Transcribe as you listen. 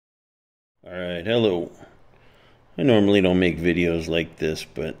Alright, hello. I normally don't make videos like this,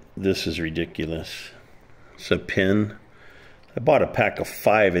 but this is ridiculous. It's a pen. I bought a pack of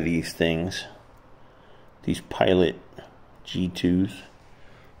 5 of these things. These Pilot G2s.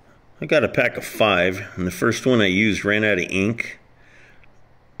 I got a pack of 5, and the first one I used ran out of ink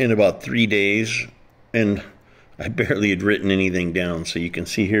in about 3 days, and I barely had written anything down. So you can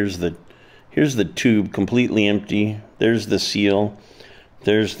see here's the tube completely empty. There's the seal.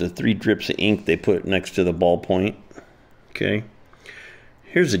 There's the 3 drips of ink they put next to the ballpoint. Okay.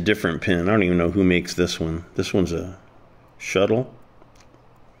 Here's a different pen. I don't even know who makes this one. This one's a Shuttle.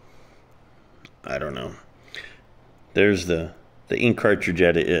 I don't know. There's the ink cartridge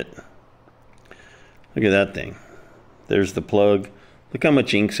out of it. Look at that thing. There's the plug. Look how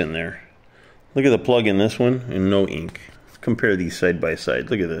much ink's in there. Look at the plug in this one and no ink. Compare these side by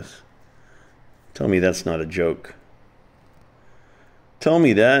side. Look at this. Tell me that's not a joke. Tell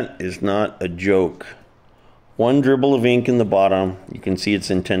me that is not a joke. 1 dribble of ink in the bottom. You can see it's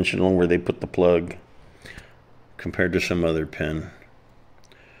intentional where they put the plug compared to some other pen.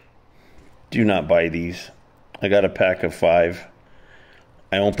 Do not buy these. I got a pack of 5.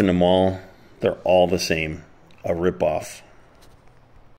 I opened them all. They're all the same. A rip-off.